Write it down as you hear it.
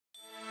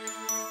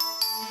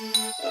Hello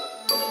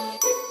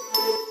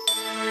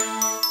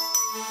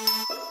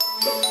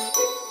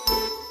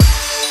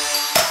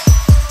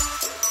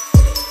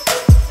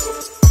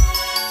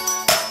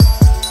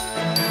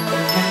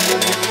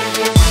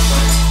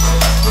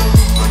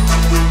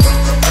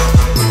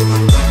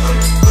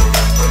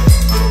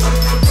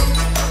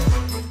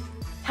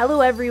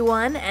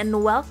everyone,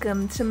 and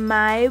welcome to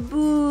my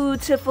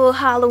beautiful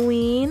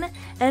Halloween,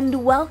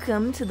 and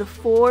welcome to the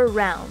 4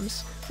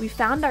 realms. We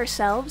found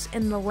ourselves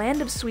in the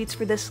land of sweets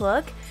for this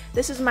look.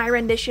 This is my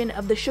rendition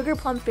of the Sugar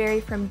Plum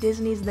Fairy from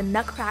Disney's The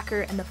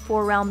Nutcracker and the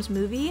 4 Realms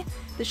movie.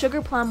 The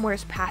Sugar Plum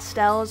wears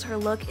pastels, her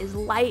look is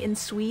light and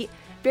sweet,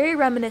 very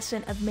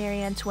reminiscent of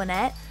Marie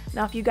Antoinette.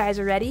 Now if you guys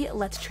are ready,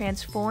 let's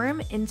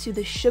transform into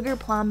the Sugar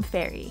Plum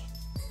Fairy.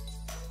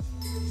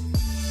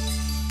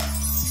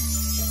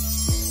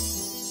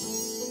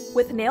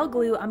 With nail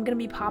glue, I'm going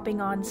to be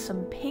popping on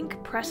some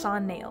pink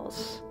press-on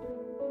nails.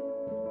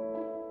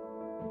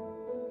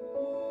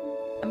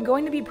 I'm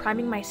going to be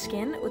priming my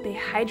skin with a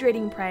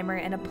hydrating primer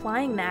and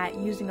applying that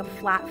using a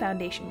flat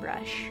foundation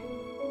brush.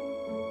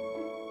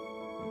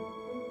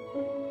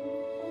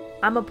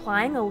 I'm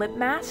applying a lip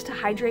mask to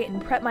hydrate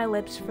and prep my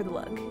lips for the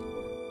look.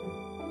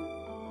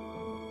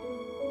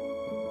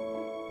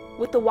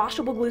 With the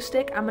washable glue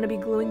stick, I'm going to be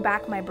gluing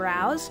back my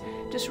brows,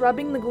 just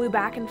rubbing the glue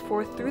back and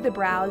forth through the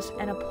brows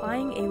and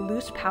applying a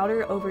loose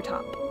powder over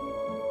top.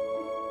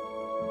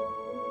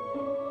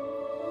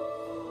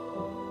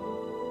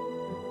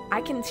 I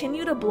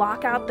continue to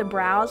block out the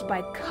brows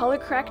by color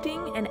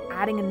correcting and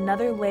adding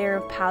another layer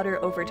of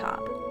powder over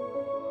top.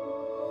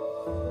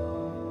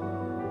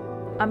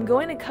 I'm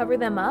going to cover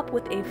them up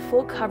with a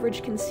full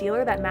coverage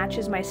concealer that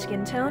matches my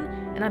skin tone,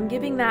 and I'm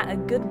giving that a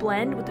good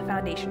blend with the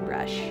foundation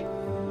brush.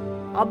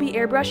 I'll be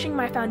airbrushing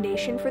my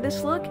foundation for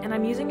this look, and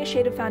I'm using a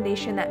shade of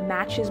foundation that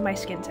matches my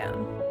skin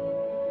tone.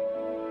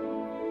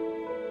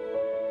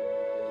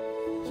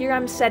 Here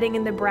I'm setting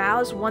in the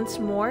brows once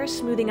more,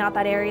 smoothing out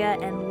that area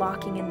and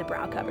locking in the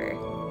brow cover.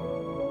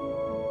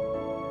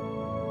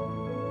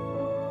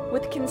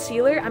 With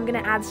concealer, I'm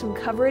going to add some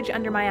coverage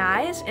under my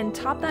eyes and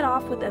top that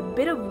off with a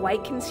bit of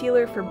white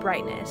concealer for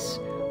brightness.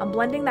 I'm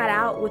blending that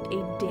out with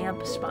a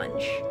damp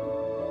sponge.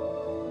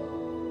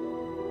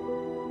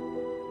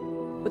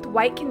 With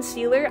white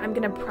concealer, I'm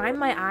going to prime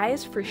my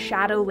eyes for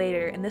shadow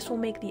later, and this will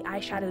make the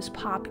eyeshadows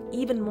pop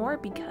even more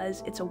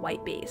because it's a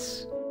white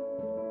base.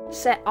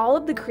 Set all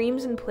of the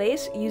creams in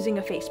place using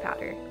a face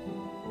powder.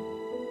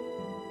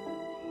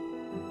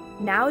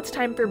 Now it's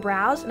time for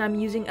brows, and I'm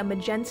using a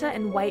magenta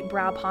and white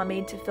brow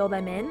pomade to fill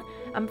them in.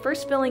 I'm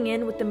first filling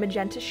in with the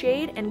magenta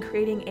shade and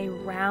creating a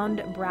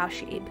round brow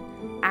shape,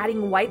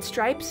 adding white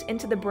stripes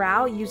into the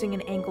brow using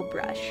an angled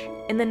brush.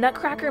 In the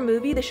Nutcracker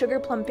movie, the Sugar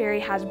Plum Fairy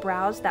has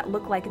brows that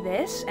look like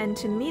this, and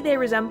to me they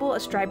resemble a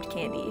striped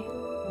candy.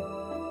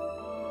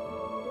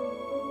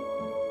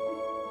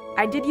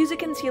 I did use a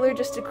concealer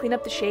just to clean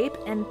up the shape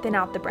and thin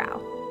out the brow.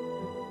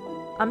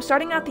 I'm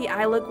starting out the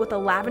eye look with a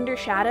lavender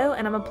shadow,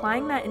 and I'm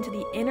applying that into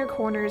the inner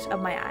corners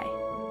of my eye.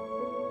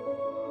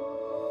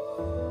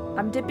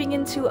 I'm dipping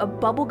into a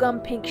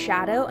bubblegum pink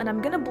shadow, and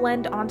I'm going to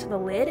blend onto the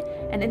lid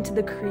and into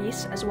the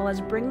crease, as well as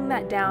bringing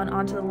that down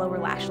onto the lower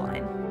lash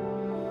line.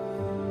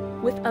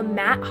 With a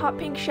matte hot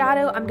pink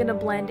shadow, I'm going to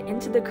blend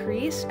into the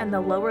crease and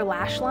the lower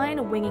lash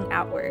line, winging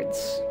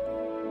outwards.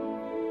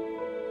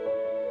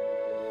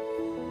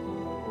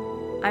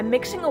 I'm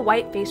mixing a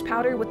white face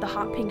powder with the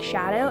hot pink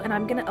shadow, and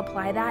I'm going to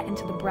apply that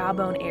into the brow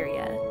bone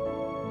area.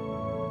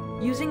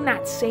 Using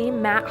that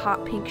same matte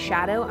hot pink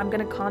shadow, I'm going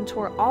to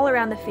contour all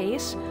around the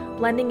face,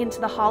 blending into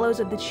the hollows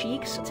of the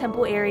cheeks,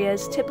 temple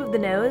areas, tip of the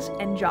nose,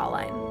 and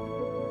jawline.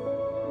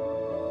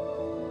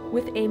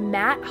 With a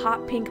matte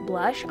hot pink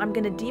blush, I'm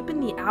going to deepen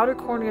the outer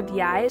corner of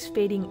the eyes,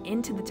 fading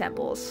into the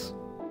temples.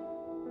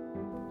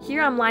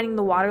 Here I'm lining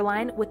the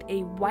waterline with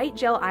a white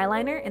gel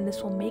eyeliner, and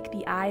this will make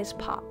the eyes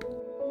pop.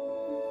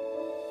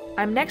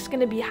 I'm next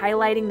going to be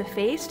highlighting the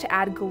face to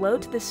add glow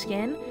to the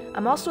skin.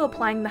 I'm also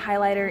applying the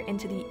highlighter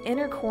into the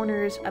inner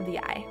corners of the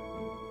eye.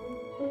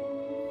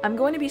 I'm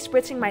going to be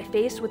spritzing my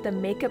face with a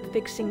makeup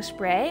fixing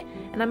spray,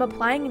 and I'm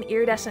applying an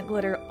iridescent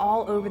glitter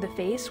all over the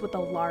face with a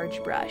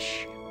large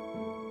brush.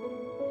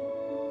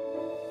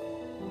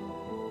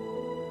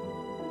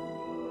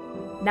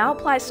 Now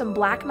apply some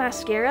black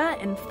mascara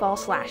and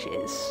false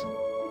lashes.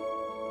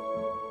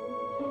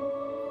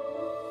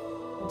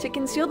 To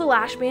conceal the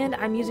lash band,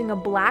 I'm using a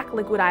black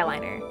liquid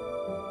eyeliner.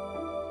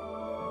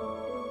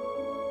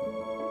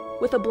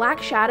 With a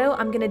black shadow,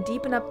 I'm going to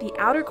deepen up the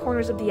outer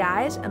corners of the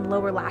eyes and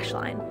lower lash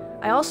line.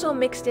 I also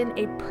mixed in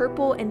a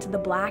purple into the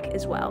black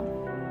as well.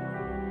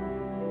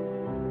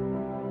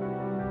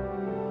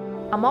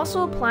 I'm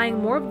also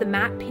applying more of the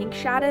matte pink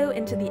shadow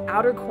into the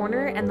outer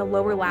corner and the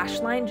lower lash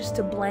line just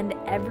to blend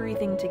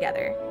everything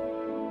together.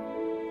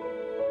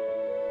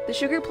 The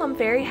Sugar Plum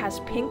Fairy has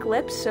pink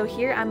lips, so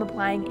here I'm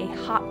applying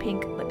a hot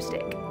pink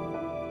lipstick.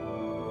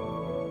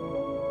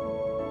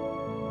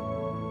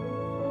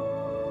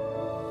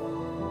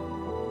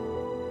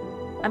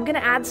 I'm going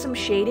to add some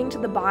shading to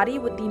the body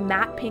with the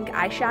matte pink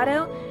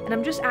eyeshadow, and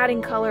I'm just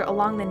adding color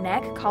along the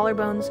neck,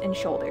 collarbones, and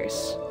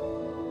shoulders.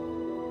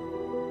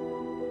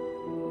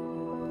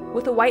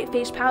 With a white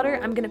face powder,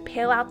 I'm going to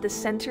pale out the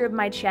center of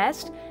my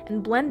chest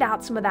and blend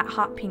out some of that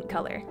hot pink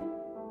color.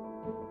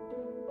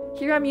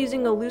 Here I'm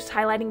using a loose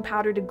highlighting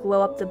powder to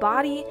glow up the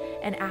body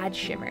and add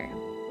shimmer.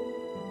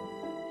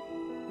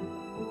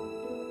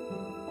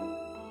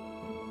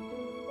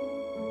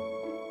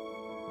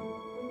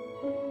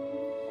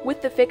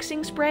 With the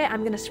fixing spray,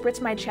 I'm going to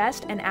spritz my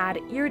chest and add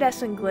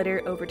iridescent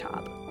glitter over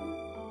top.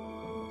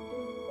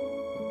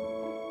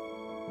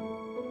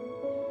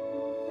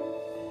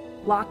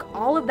 Lock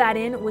all of that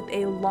in with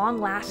a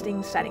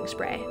long-lasting setting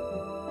spray.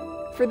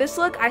 For this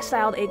look, I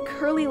styled a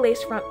curly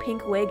lace front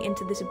pink wig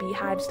into this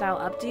beehive style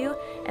updo,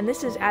 and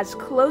this is as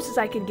close as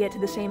I could get to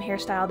the same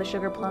hairstyle the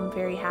Sugar Plum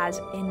Fairy has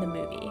in the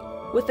movie.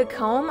 With a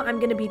comb, I'm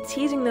going to be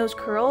teasing those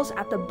curls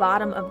at the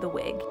bottom of the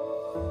wig.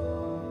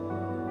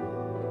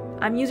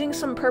 I'm using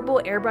some purple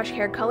airbrush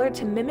hair color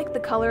to mimic the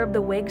color of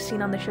the wig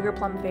seen on the Sugar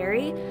Plum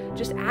Fairy,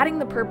 just adding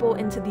the purple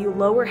into the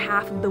lower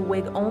half of the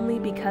wig only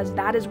because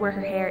that is where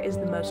her hair is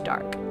the most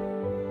dark.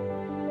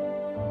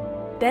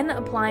 Then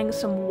applying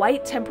some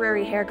white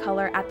temporary hair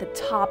color at the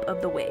top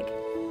of the wig.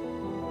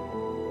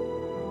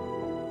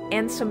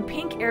 And some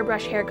pink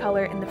airbrush hair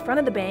color in the front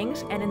of the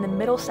bangs and in the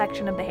middle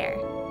section of the hair.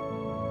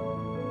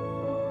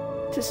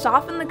 To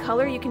soften the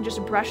color, you can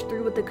just brush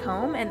through with the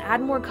comb and add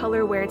more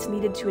color where it's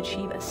needed to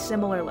achieve a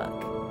similar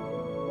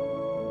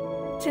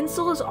look.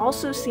 Tinsel is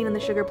also seen in the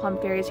Sugar Plum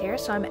Fairy's hair,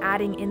 so I'm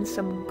adding in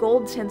some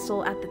gold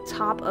tinsel at the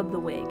top of the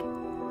wig.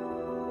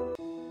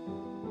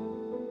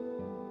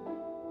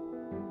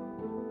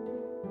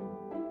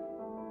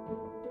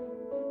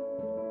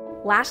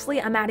 Lastly,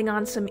 I'm adding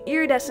on some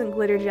iridescent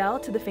glitter gel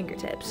to the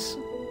fingertips.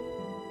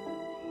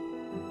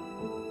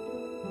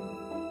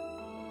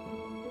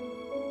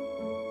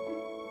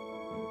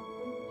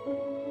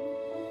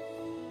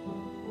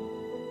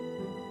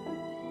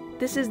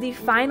 This is the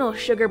final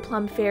Sugar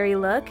Plum Fairy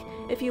look.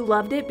 If you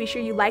loved it, be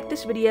sure you like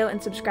this video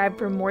and subscribe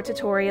for more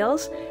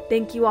tutorials.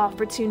 Thank you all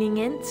for tuning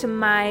in to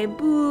my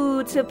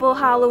beautiful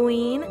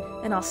Halloween,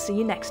 and I'll see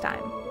you next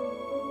time.